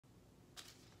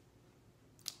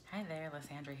Hi there,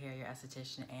 Lysandra here, your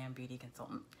esthetician and beauty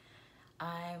consultant.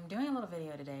 I'm doing a little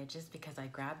video today just because I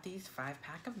grabbed these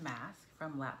 5-pack of masks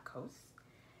from Lapcos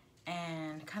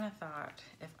and kind of thought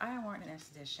if I weren't an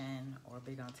esthetician or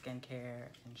big on skincare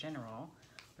in general,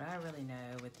 would I really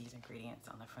know what these ingredients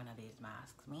on the front of these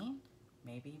masks mean?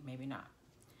 Maybe, maybe not.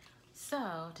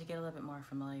 So to get a little bit more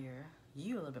familiar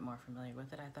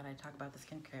with it, I thought I'd talk about the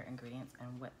skincare ingredients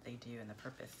and what they do and the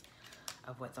purpose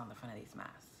of what's on the front of these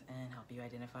masks and help you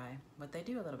identify what they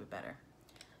do a little bit better.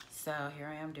 So here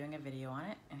I am doing a video on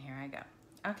it, and here I go.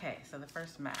 Okay, so the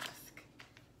first mask,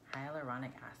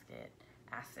 hyaluronic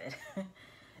acid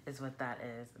is what that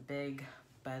is. Big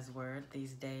buzzword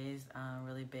these days,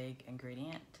 really big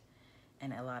ingredient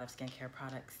in a lot of skincare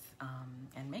products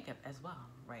and makeup as well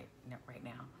right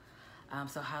now.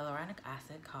 So hyaluronic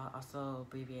acid, also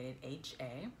abbreviated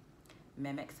HA,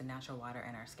 mimics the natural water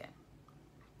in our skin.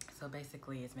 So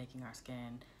basically it's making our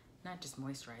skin not just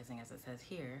moisturizing as it says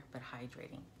here, but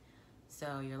hydrating.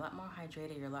 So you're a lot more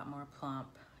hydrated, you're a lot more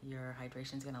plump, your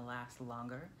hydration's gonna last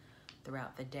longer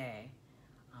throughout the day.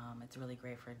 It's really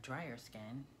great for drier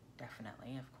skin,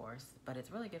 definitely, of course, but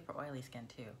it's really good for oily skin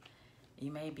too.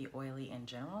 You may be oily in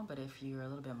general, but if you're a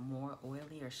little bit more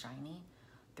oily or shiny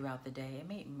throughout the day,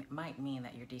 it might mean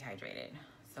that you're dehydrated.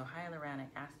 So hyaluronic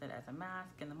acid as a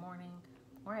mask in the morning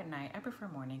or at night. I prefer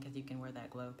morning because you can wear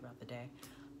that glow throughout the day,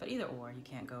 but either or, you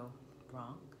can't go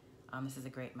wrong. This is a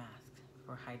great mask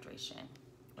for hydration,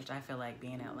 which I feel like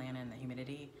being in Atlanta in the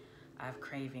humidity, I'm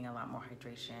craving a lot more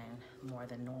hydration, more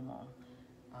than normal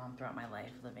throughout my life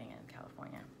living in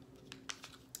California.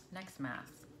 Next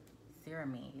mask,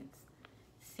 CERAMIDES.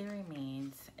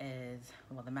 CERAMIDES is,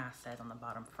 well, the mask says on the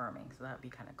bottom firming, so that would be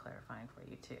kind of clarifying for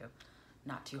you too.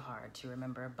 Not too hard to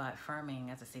remember, but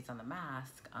firming, as it states on the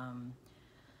mask,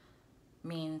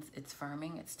 means it's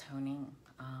firming, it's toning.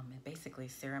 Basically,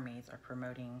 CERAMIDES are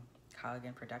promoting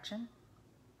collagen production.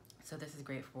 So this is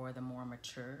great for the more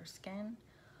mature skin,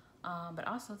 but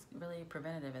also it's really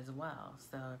preventative as well.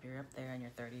 So if you're up there in your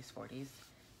 30s, 40s,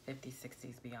 50s,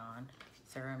 60s, beyond,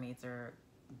 CERAMIDES are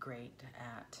great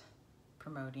at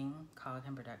promoting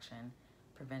collagen production,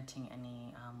 preventing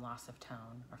any loss of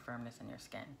tone or firmness in your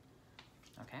skin,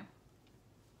 okay?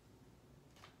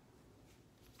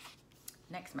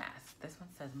 Next mask, this one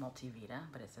says Multivita,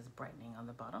 but it says brightening on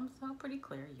the bottom, so pretty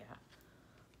clear, yeah.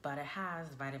 But it has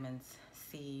vitamins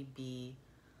C, B,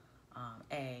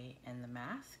 A in the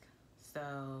mask.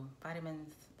 So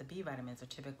the B vitamins are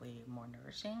typically more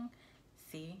nourishing.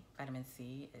 Vitamin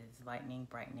C is lightening,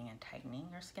 brightening, and tightening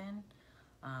your skin.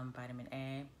 Vitamin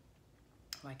A,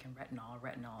 like in retinol.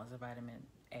 Retinol is a vitamin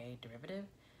A derivative,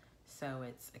 so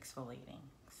it's exfoliating.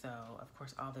 So of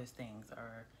course all those things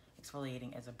are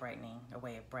exfoliating as a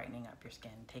way of brightening up your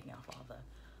skin, taking off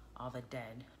all the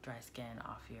dead, dry skin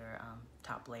off your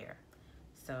top layer.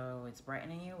 So it's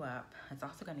brightening you up. It's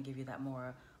also gonna give you that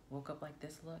more woke up like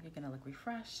this look. You're gonna look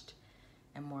refreshed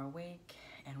and more awake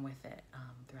and with it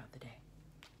throughout the day.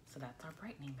 So that's our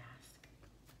brightening mask.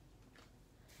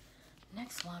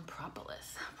 Next one,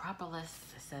 Propolis. Propolis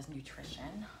says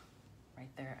nutrition right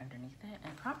there underneath it.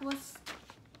 And Propolis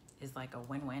is like a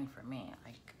win-win for me.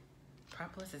 Like,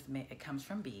 Propolis it comes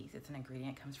from bees. It's an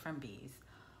ingredient, comes from bees.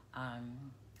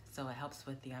 So it helps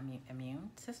with the immune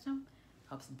system,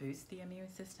 helps boost the immune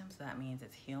system. So that means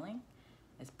it's healing.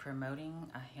 It's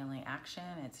promoting a healing action.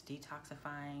 It's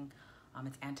detoxifying.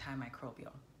 It's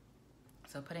antimicrobial.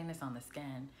 So putting this on the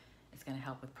skin, it's going to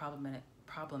help with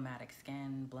problematic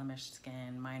skin, blemished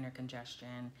skin, minor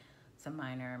congestion, some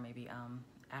minor maybe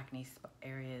acne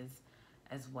areas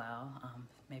as well.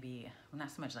 Maybe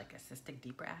not so much like a cystic,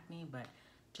 deeper acne, but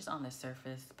just on the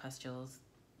surface, pustules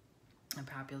and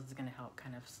papules is going to help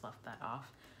kind of slough that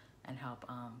off and help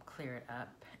clear it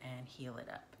up and heal it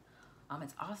up.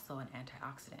 It's also an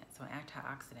antioxidant. So an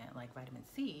antioxidant like vitamin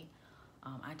C,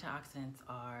 antioxidants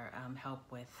are help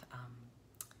with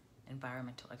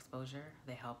environmental exposure.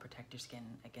 They help protect your skin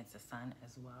against the sun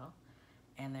as well.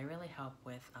 And they really help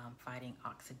with fighting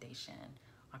oxidation.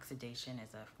 Oxidation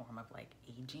is a form of like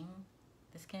aging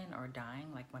the skin or dying,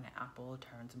 like when an apple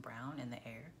turns brown in the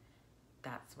air.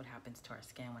 That's what happens to our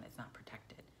skin when it's not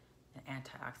protected. An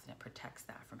antioxidant protects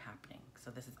that from happening. So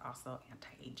this is also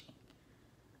anti-aging.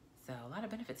 So a lot of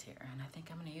benefits here, and I think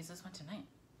I'm gonna use this one tonight.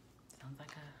 Sounds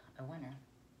like a winner.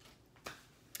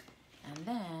 And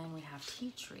then we have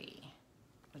tea tree,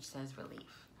 which says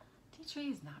relief. Tea tree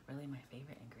is not really my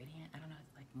favorite ingredient. I don't know,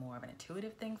 it's like more of an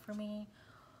intuitive thing for me,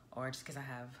 or just because I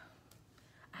have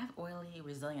oily,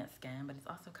 resilient skin, but it's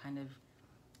also kind of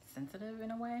sensitive in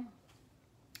a way.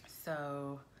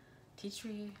 So tea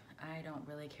tree, I don't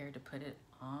really care to put it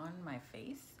on my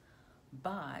face,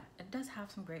 but it does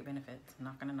have some great benefits. I'm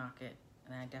not gonna knock it,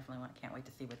 and I definitely can't wait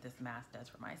to see what this mask does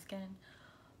for my skin.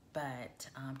 But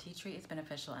tea tree is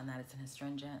beneficial in that it's an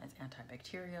astringent, it's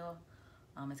antibacterial,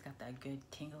 it's got that good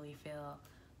tingly feel,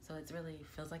 so it really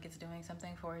feels like it's doing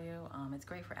something for you. It's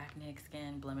great for acneic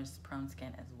skin, blemish-prone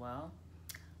skin as well.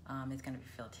 It's gonna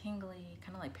feel tingly,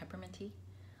 kind of like peppermint tea.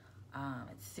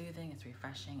 It's soothing, it's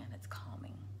refreshing, and it's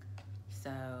calming.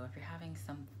 So if you're having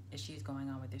some issues going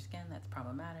on with your skin that's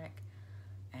problematic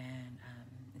and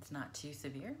it's not too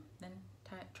severe, then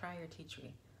try your tea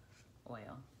tree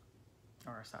oil.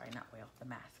 Or sorry, not oil, the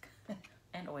mask.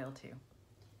 And oil too.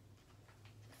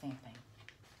 Same thing.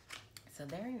 So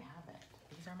there you have it.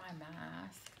 These are my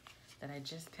masks that I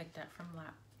just picked up from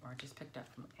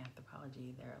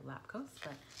Anthropology. They're Lab Coast,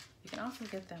 but you can also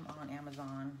get them on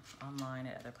Amazon, online,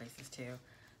 at other places too.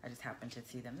 I just happened to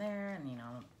see them there, and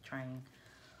I'm trying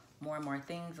more and more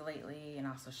things lately, and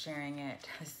also sharing it.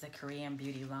 This is a Korean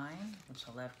beauty line, which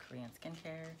I love Korean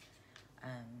skincare.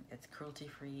 It's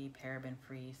cruelty-free,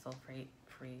 paraben-free,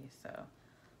 sulfate-free, so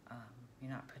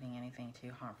you're not putting anything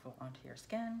too harmful onto your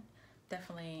skin.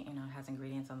 Definitely, it has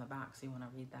ingredients on the back, so you want to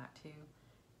read that too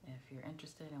if you're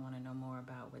interested and want to know more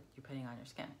about what you're putting on your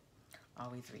skin.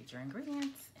 Always read your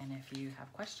ingredients, and if you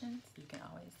have questions, you can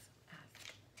always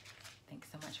ask. Thanks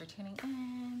so much for tuning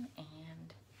in,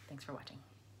 and thanks for watching.